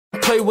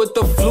play with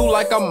the flu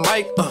like I'm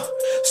Mike.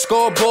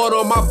 Scoreboard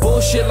on my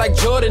bullshit like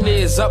Jordan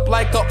is. Up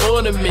like an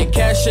ornament,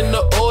 cash in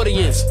the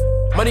audience.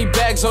 Money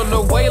bags on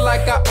the way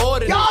like I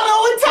ordered. Y'all know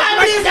what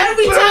time it is.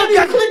 Every time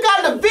you click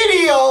on the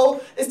video,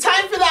 it's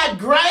time for that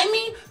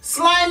grimy,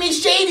 slimy,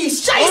 shady,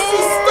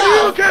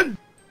 shicey stuff.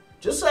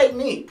 Just like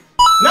me.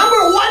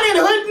 Number one in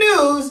hood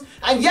news,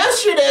 and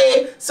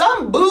yesterday,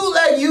 some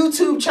bootleg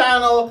YouTube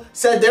channel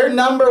said they're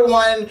number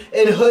one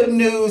in hood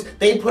news.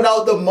 They put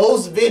out the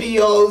most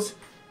videos.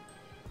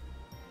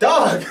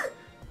 Dog,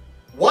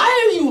 why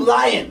are you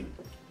lying?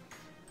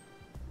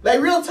 Like,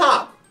 real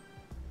talk.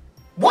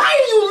 Why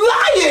are you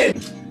lying?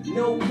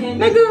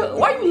 Nigga,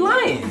 why you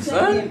lying,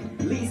 son?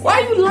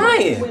 Why you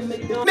lying?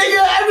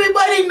 Nigga,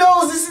 everybody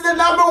knows this is the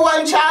number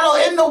one channel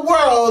in the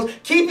world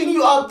keeping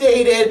you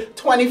updated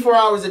 24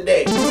 hours a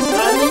day. You know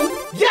what I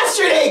mean?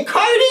 Yesterday,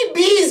 Cardi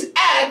B's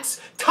ex,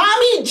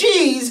 ToMMy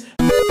G's,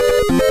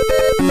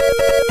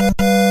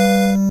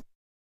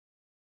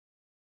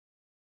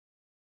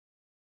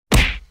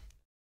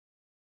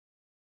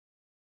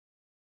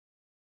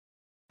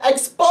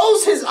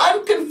 exposed his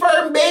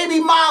unconfirmed baby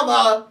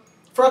mama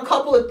for a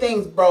couple of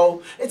things,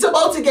 bro. It's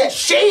about to get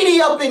shady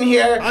up in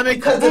here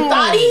because the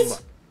thotties,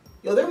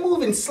 yo, they're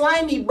moving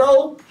slimy,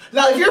 bro.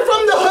 Now, if you're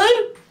from the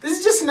hood, this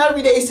is just an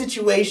everyday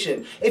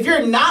situation. If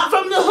you're not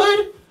from the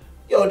hood,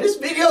 yo, this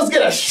video's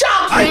gonna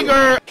shock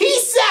you. He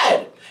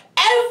said,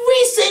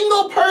 every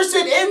single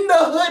person in the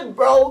hood,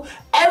 bro,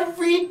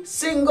 every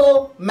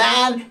single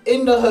man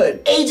in the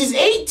hood, ages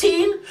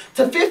 18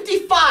 to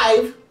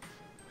 55,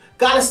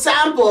 got a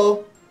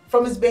sample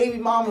from his baby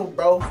mama,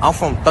 bro. I'm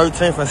from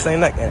 13th and St.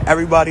 Nick, and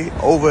everybody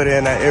over there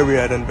in that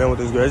area done been with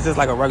this girl. It's just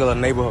like a regular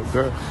neighborhood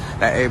girl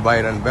that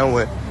everybody done been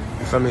with.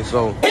 You feel me?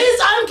 So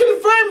his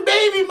unconfirmed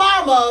baby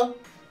mama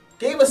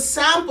gave a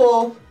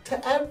sample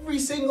to every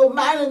single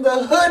man in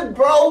the hood,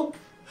 bro,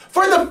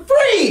 for the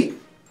free,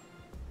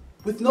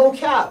 with no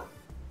cap.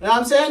 You know what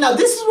I'm saying? Now,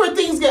 this is where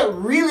things get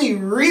really,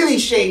 really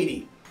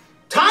shady.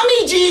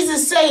 ToMMy G's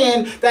is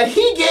saying that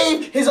he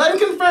gave his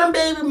unconfirmed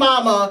baby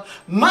mama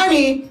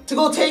money to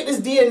go take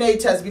this DNA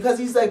test because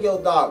he's like, yo,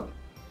 dog,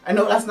 I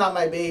know that's not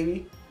my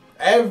baby.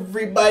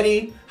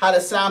 Everybody had a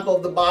sample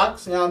of the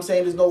box. You know what I'm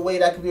saying? There's no way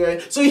that could be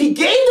right. So he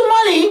gave the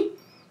money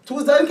to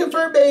his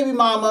unconfirmed baby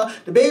mama.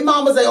 The baby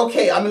mama's like,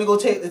 okay, I'm gonna go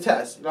take the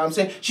test. You know what I'm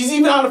saying? She's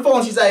even on the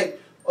phone. She's like,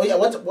 oh yeah,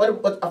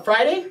 what a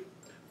Friday?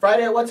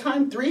 Friday at what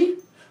time? 3?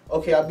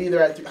 Okay, I'll be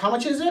there at 3. How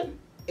much is it?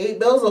 8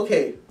 bills?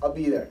 Okay, I'll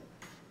be there.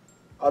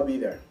 I'll be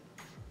there.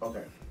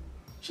 Okay.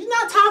 She's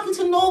not talking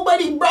to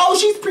nobody, bro.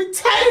 She's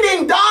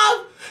pretending,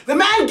 dog. The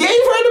man gave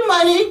her the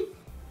money.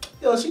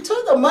 Yo, she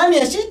took the money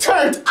and she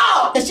turned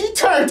up. And she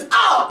turned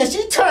up. And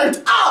she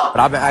turned up.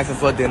 but I've been asking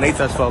for a DNA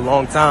test for a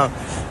long time,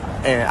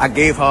 and I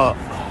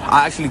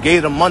actually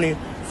gave them money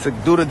to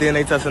do the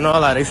DNA test, and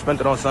all that. They spent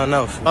it on something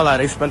else.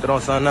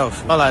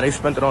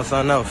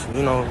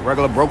 You know,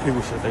 regular broke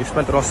people shit. They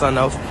spent it on something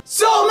else.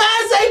 So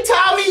man say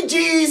ToMMy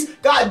G's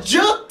got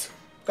juked,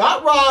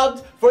 got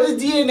robbed for the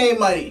DNA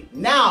money.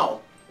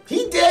 Now,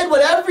 he did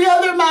what every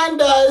other man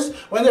does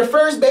when their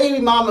first baby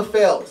mama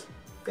fails.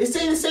 They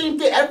say the same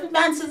thing. Every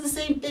man says the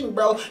same thing,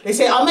 bro. They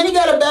say, I'm gonna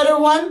get a better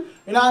one.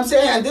 You know what I'm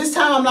saying? And this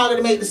time I'm not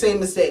gonna make the same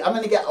mistake. I'm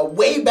gonna get a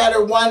way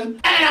better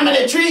one, and I'm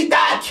gonna treat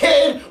that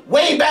kid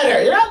way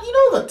better. You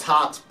know the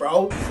talks,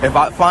 bro. If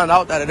I find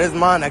out that it is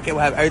mine, that kid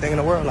will have everything in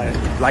the world,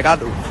 like I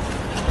do.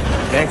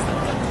 Gangsta.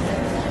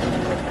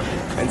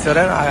 Until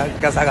then, I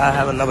guess I gotta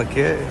have another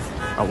kid.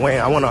 I'm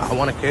waiting. I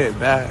want a kid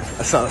bad.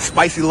 That's a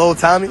spicy little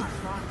ToMMy.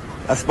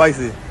 That's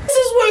spicy. This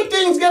is where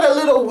things get a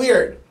little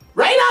weird.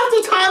 Right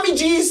after ToMMy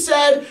G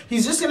said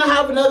he's just gonna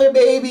have another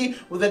baby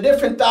with a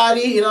different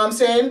thotty, you know what I'm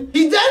saying?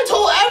 He then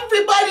told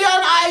everybody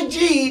on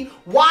IG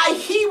why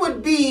he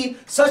would be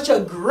such a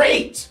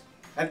great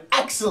and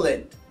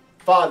excellent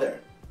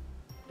father.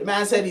 The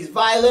man said he's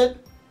violent,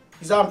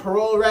 he's on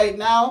parole right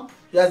now,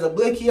 he has a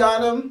blicky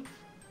on him.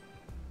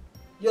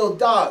 Yo,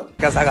 dog.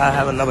 Guess I gotta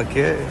have another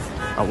kid.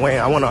 I'm waiting.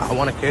 I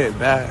want a kid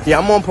bad. Yeah,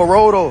 I'm on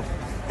parole though,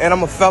 and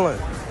I'm a felon,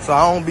 so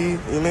I don't be. You know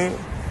what I mean?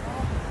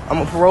 I'm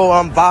on parole.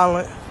 I'm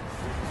violent.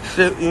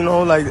 Shit, you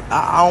know, like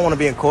I don't want to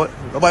be in court.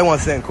 Nobody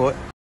wants to sit in court.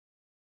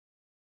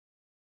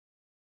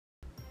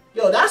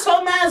 Yo, that's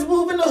how man's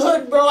moving the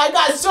hood, bro. I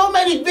got so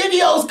many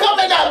videos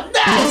coming up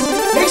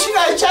next. Make sure you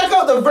guys check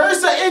out the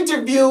Versa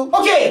interview.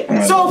 Okay,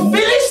 so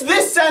finish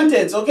this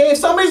sentence, okay? If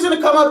somebody's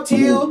gonna come up to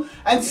you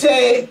and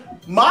say,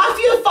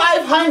 Mafia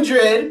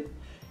 500,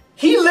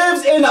 he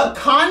lives in a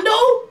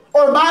condo,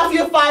 or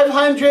Mafia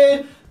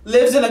 500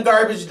 lives in a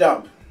garbage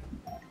dump?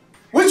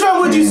 Which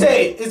one would you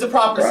say is the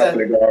proper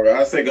sentence?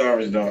 I say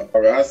garbage dump.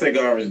 I say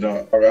garbage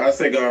dump. I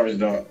say garbage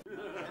dump.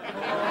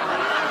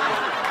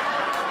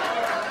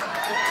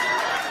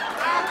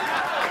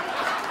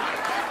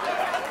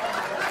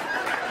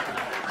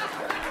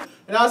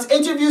 You know, his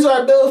interviews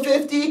are bill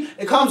 50.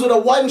 It comes with a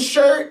 1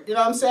 shirt, you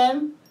know what I'm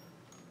saying?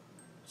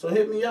 So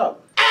hit me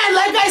up. And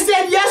like I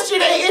said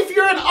yesterday, if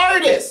you're an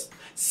artist,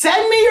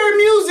 send me your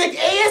music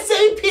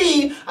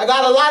ASAP. I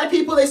got a lot of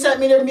people, they sent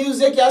me their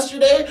music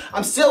yesterday.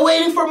 I'm still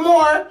waiting for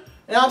more.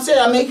 You know And I'm saying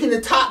I'm making the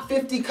top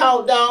 50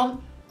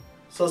 countdown.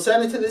 So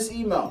send it to this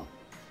email.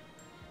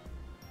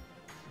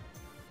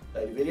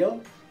 Like the video?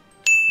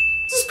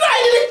 Subscribe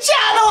to the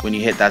channel! When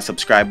you hit that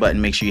subscribe button,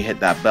 make sure you hit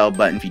that bell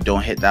button. If you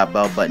don't hit that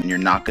bell button, you're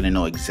not going to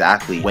know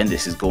exactly when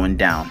this is going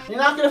down. You're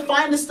not going to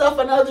find this stuff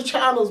on other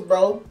channels,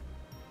 bro.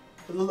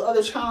 Those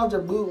other channels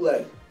are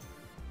bootleg.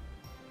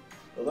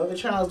 Those other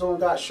channels don't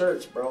got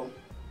shirts, bro.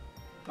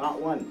 Not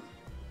one.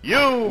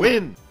 You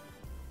win!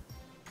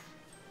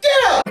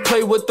 Yeah!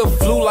 Play with the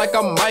flu like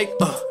I'm Mike.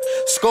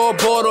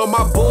 Scoreboard on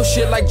my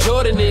bullshit like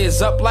Jordan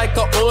is. Up like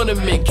an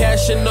ornament.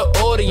 Cash in the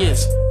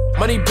audience.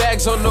 Money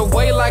bags on the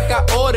way like I ordered.